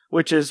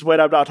when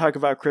I'm not talking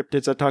about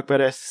cryptids, I talk about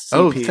SCPs.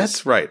 Oh,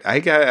 that's right.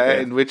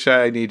 Which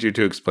I need you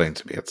to explain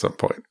to me at some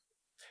point.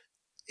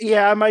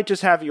 Yeah, I might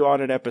just have you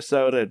on an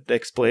episode and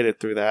explain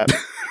it through that.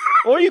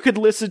 Or you could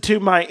listen to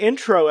my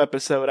intro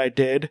episode I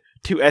did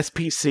to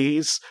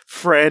SPC's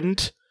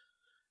Friend.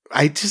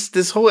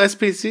 This whole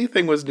SPC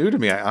thing was new to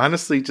me. I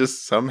honestly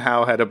just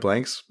somehow had a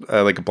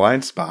a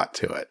blind spot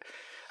to it.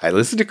 I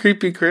listened to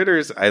Creepy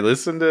Critters. I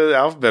listened to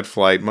Alphabet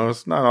Flight.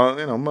 Most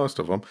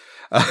of them.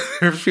 There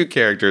are a few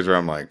characters where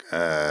I'm like,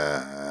 I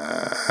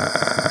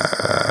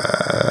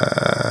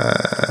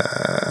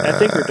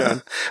think we're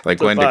done. Like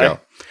So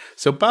Wendigo.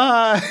 So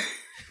bye.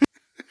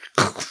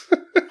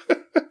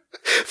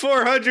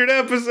 400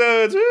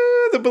 episodes.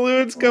 Woo, the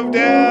balloons come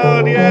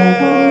down.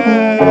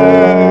 Yay!